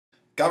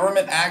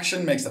Government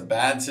action makes a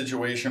bad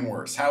situation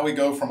worse. How we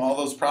go from all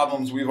those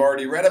problems we've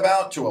already read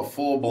about to a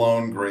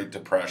full-blown Great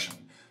Depression.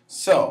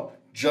 So,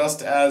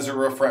 just as a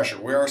refresher,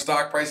 where are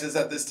stock prices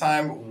at this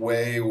time?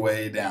 Way,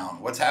 way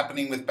down. What's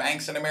happening with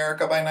banks in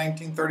America by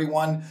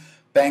 1931?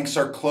 Banks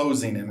are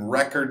closing in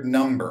record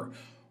number.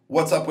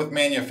 What's up with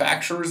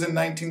manufacturers in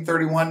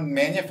 1931?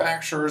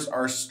 Manufacturers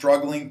are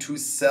struggling to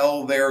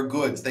sell their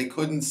goods. They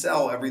couldn't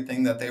sell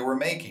everything that they were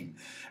making.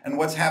 And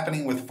what's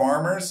happening with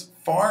farmers?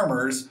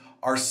 Farmers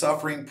are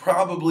suffering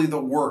probably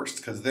the worst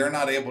because they're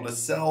not able to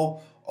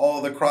sell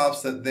all the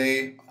crops that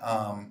they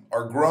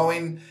are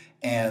growing,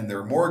 and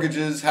their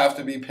mortgages have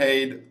to be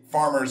paid.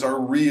 Farmers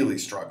are really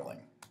struggling.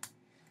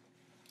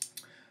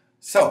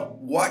 So,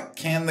 what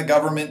can the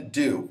government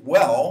do?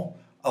 Well,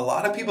 a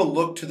lot of people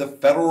look to the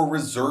Federal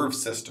Reserve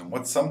System,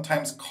 what's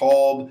sometimes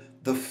called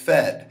the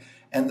Fed.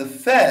 And the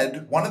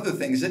Fed, one of the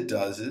things it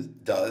does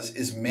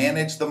is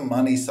manage the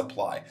money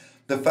supply.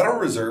 The Federal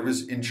Reserve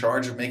is in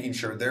charge of making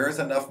sure there is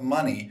enough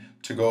money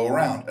to go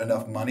around,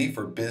 enough money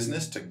for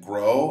business to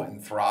grow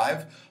and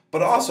thrive,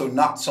 but also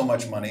not so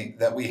much money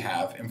that we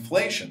have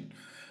inflation.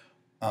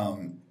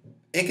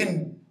 It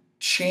can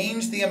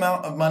change the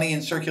amount of money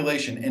in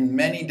circulation in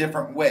many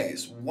different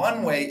ways.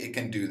 One way it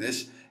can do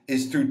this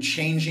is through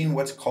changing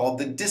what's called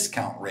the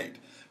discount rate.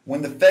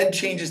 When the Fed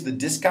changes the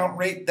discount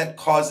rate, that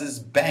causes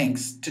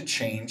banks to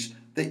change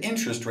the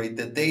interest rate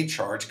that they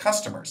charge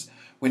customers.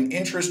 When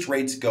interest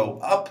rates go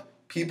up,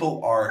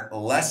 people are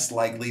less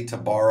likely to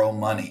borrow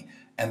money,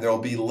 and there will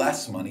be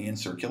less money in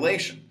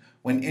circulation.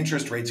 When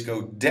interest rates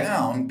go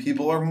down,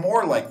 people are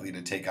more likely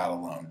to take out a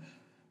loan.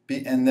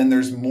 And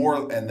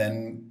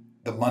then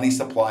the money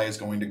supply is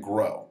going to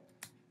grow.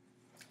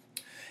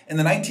 In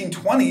the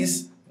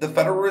 1920s, the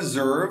Federal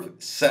Reserve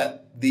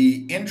set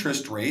the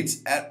interest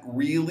rates at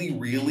really,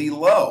 really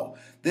low.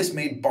 This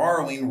made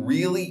borrowing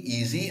really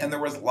easy, and there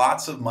was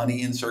lots of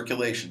money in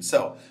circulation.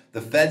 So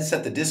the Fed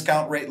set the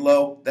discount rate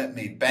low. That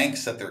made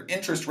banks set their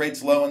interest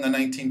rates low in the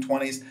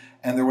 1920s,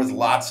 and there was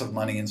lots of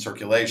money in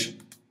circulation.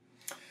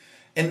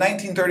 In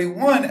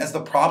 1931, as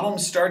the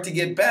problems start to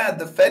get bad,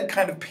 the Fed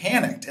kind of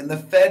panicked, and the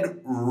Fed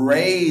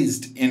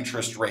raised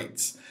interest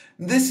rates.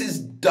 This is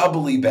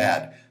doubly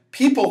bad.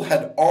 People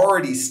had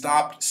already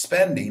stopped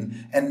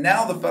spending, and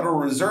now the Federal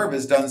Reserve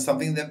has done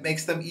something that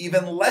makes them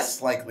even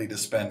less likely to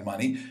spend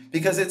money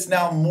because it's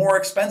now more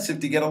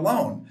expensive to get a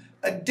loan.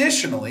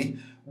 Additionally,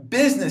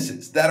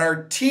 businesses that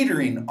are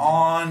teetering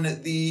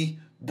on the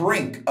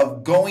brink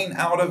of going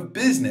out of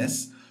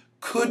business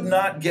could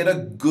not get a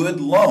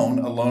good loan,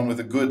 a loan with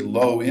a good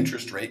low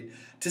interest rate,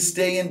 to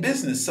stay in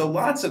business. So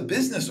lots of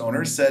business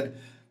owners said,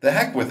 the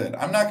heck with it.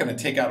 I'm not going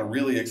to take out a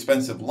really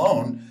expensive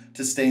loan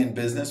to stay in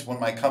business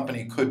when my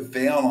company could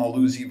fail and I'll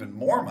lose even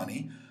more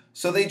money.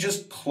 So they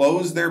just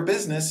closed their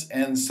business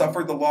and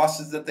suffered the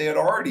losses that they had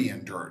already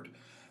endured.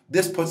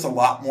 This puts a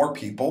lot more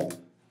people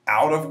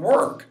out of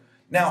work.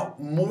 Now,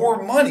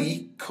 more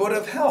money could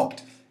have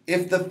helped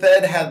if the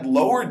Fed had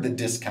lowered the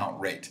discount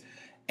rate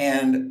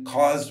and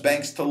caused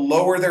banks to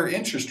lower their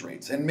interest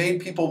rates and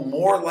made people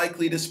more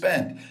likely to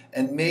spend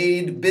and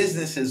made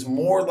businesses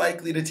more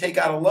likely to take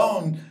out a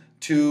loan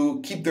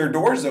to keep their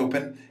doors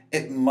open.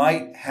 It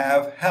might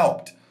have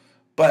helped.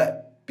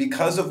 But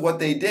because of what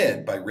they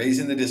did by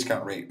raising the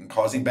discount rate and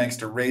causing banks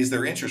to raise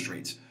their interest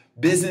rates,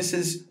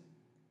 businesses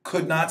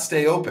could not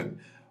stay open.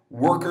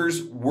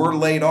 Workers were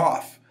laid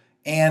off,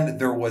 and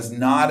there was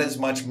not as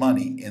much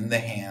money in the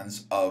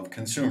hands of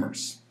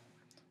consumers.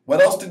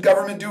 What else did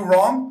government do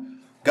wrong?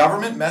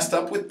 Government messed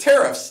up with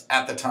tariffs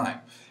at the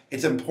time.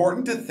 It's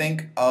important to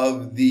think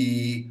of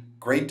the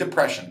Great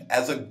Depression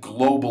as a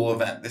global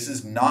event. This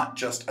is not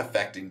just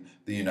affecting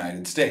the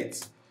United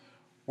States.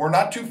 We're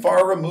not too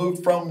far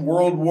removed from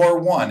World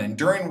War I, and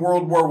during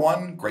World War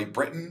I, Great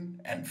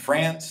Britain and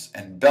France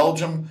and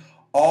Belgium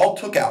all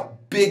took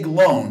out big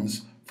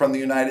loans from the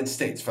United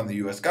States, from the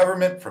U.S.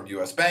 government, from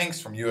U.S. banks,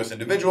 from U.S.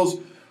 individuals.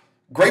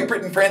 Great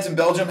Britain, France, and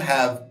Belgium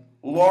have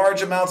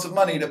large amounts of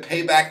money to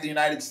pay back the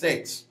United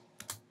States.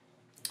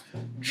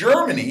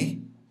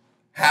 Germany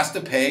has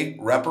to pay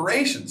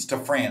reparations to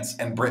France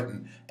and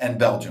Britain and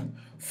Belgium.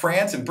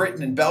 France and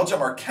Britain and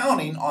Belgium are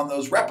counting on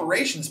those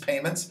reparations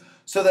payments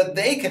so that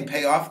they can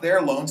pay off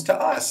their loans to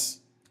us.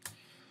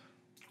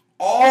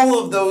 All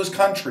of those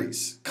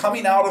countries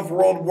coming out of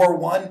World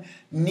War I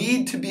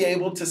need to be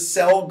able to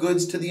sell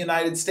goods to the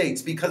United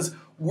States because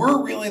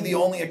we're really the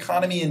only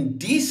economy in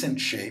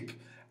decent shape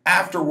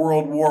after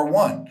World War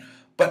I.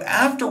 But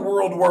after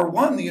World War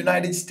I, the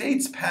United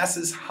States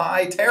passes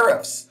high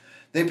tariffs.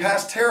 They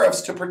pass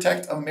tariffs to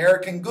protect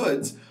American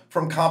goods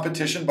from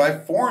competition by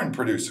foreign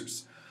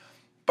producers.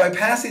 By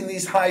passing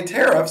these high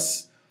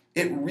tariffs,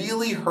 it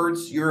really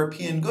hurts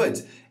European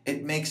goods.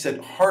 It makes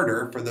it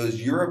harder for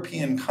those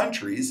European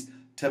countries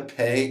to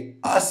pay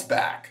us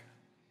back.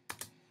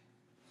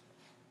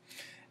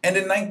 And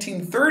in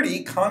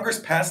 1930, Congress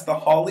passed the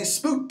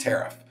Hawley-Smoot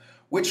tariff,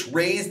 which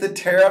raised the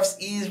tariffs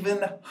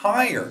even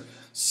higher.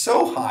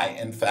 So high,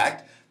 in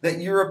fact, that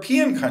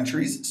European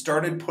countries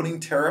started putting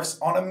tariffs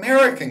on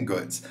American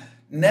goods.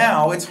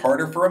 Now it's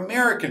harder for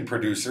American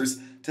producers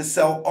to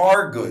sell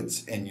our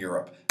goods in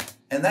Europe.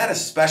 And that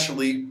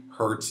especially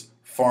hurts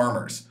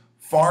farmers.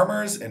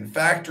 Farmers and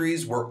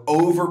factories were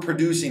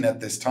overproducing at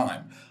this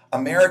time.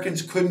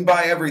 Americans couldn't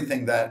buy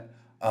everything that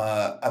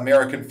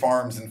American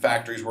farms and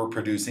factories were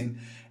producing.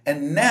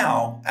 And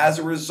now, as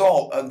a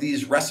result of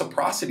these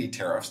reciprocity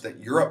tariffs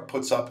that Europe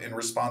puts up in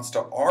response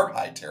to our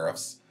high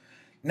tariffs,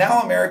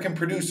 now American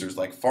producers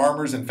like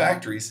farmers and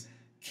factories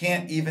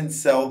can't even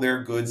sell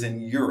their goods in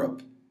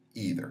Europe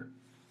either.